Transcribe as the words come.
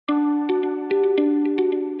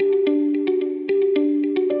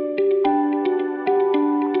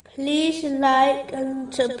like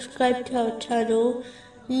and subscribe to our channel.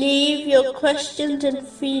 Leave your questions and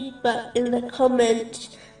feedback in the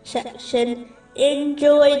comments section.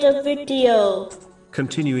 Enjoy the video.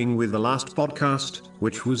 Continuing with the last podcast,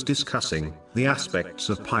 which was discussing the aspects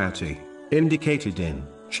of piety, indicated in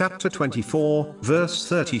chapter 24, verse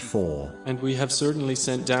 34. And we have certainly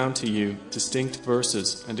sent down to you distinct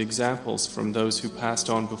verses and examples from those who passed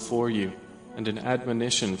on before you, and an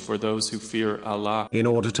admonition for those who fear Allah. In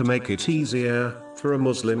order to make it easier for a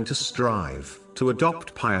Muslim to strive to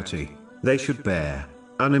adopt piety, they should bear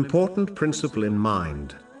an important principle in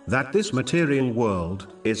mind, that this material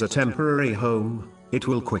world is a temporary home. It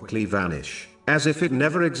will quickly vanish, as if it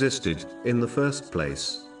never existed in the first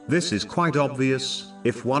place. This is quite obvious.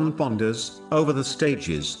 If one ponders over the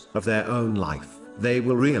stages of their own life, they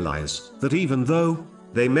will realize that even though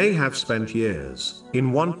they may have spent years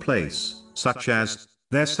in one place, such as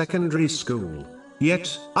their secondary school,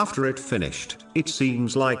 yet after it finished, it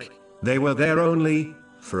seems like they were there only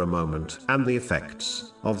for a moment, and the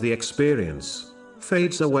effects of the experience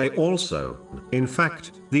fades away also. In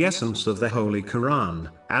fact, the essence of the Holy Quran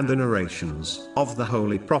and the narrations of the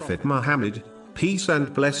Holy Prophet Muhammad, peace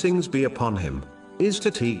and blessings be upon him, is to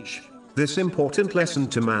teach this important lesson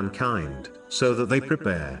to mankind, so that they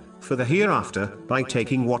prepare for the hereafter by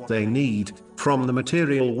taking what they need from the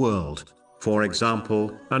material world. For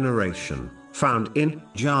example, a narration found in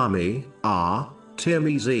Jami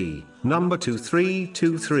Tirmizi, number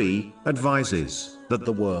 2323, advises that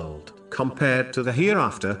the world, compared to the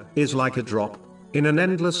hereafter, is like a drop in an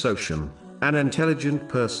endless ocean. An intelligent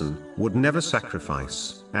person would never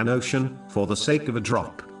sacrifice an ocean for the sake of a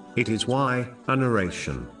drop. It is why a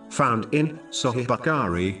narration found in Sahih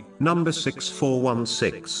Bukhari, number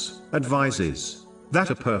 6416, advises that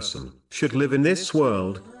a person should live in this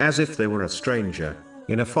world as if they were a stranger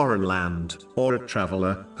in a foreign land, or a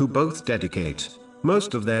traveler, who both dedicate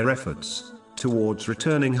most of their efforts towards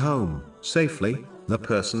returning home safely. The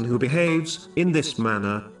person who behaves in this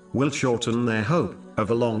manner will shorten their hope of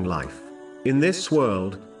a long life in this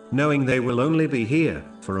world, knowing they will only be here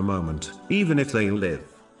for a moment, even if they live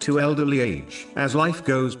to elderly age. As life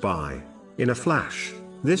goes by in a flash,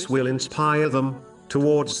 this will inspire them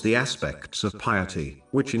towards the aspects of piety,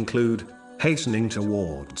 which include hastening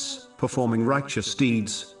towards performing righteous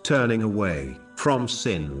deeds, turning away from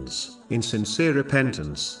sins in sincere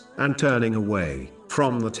repentance, and turning away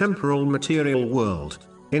from the temporal material world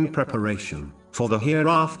in preparation for the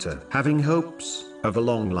hereafter. Having hopes of a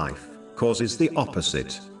long life causes the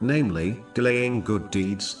opposite, namely delaying good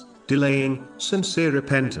deeds, delaying sincere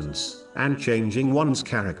repentance, and changing one's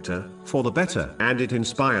character for the better. And it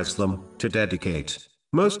inspires them to dedicate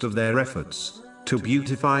most of their efforts to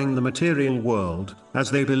beautifying the material world,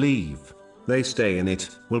 as they believe they stay in it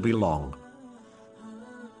will be long.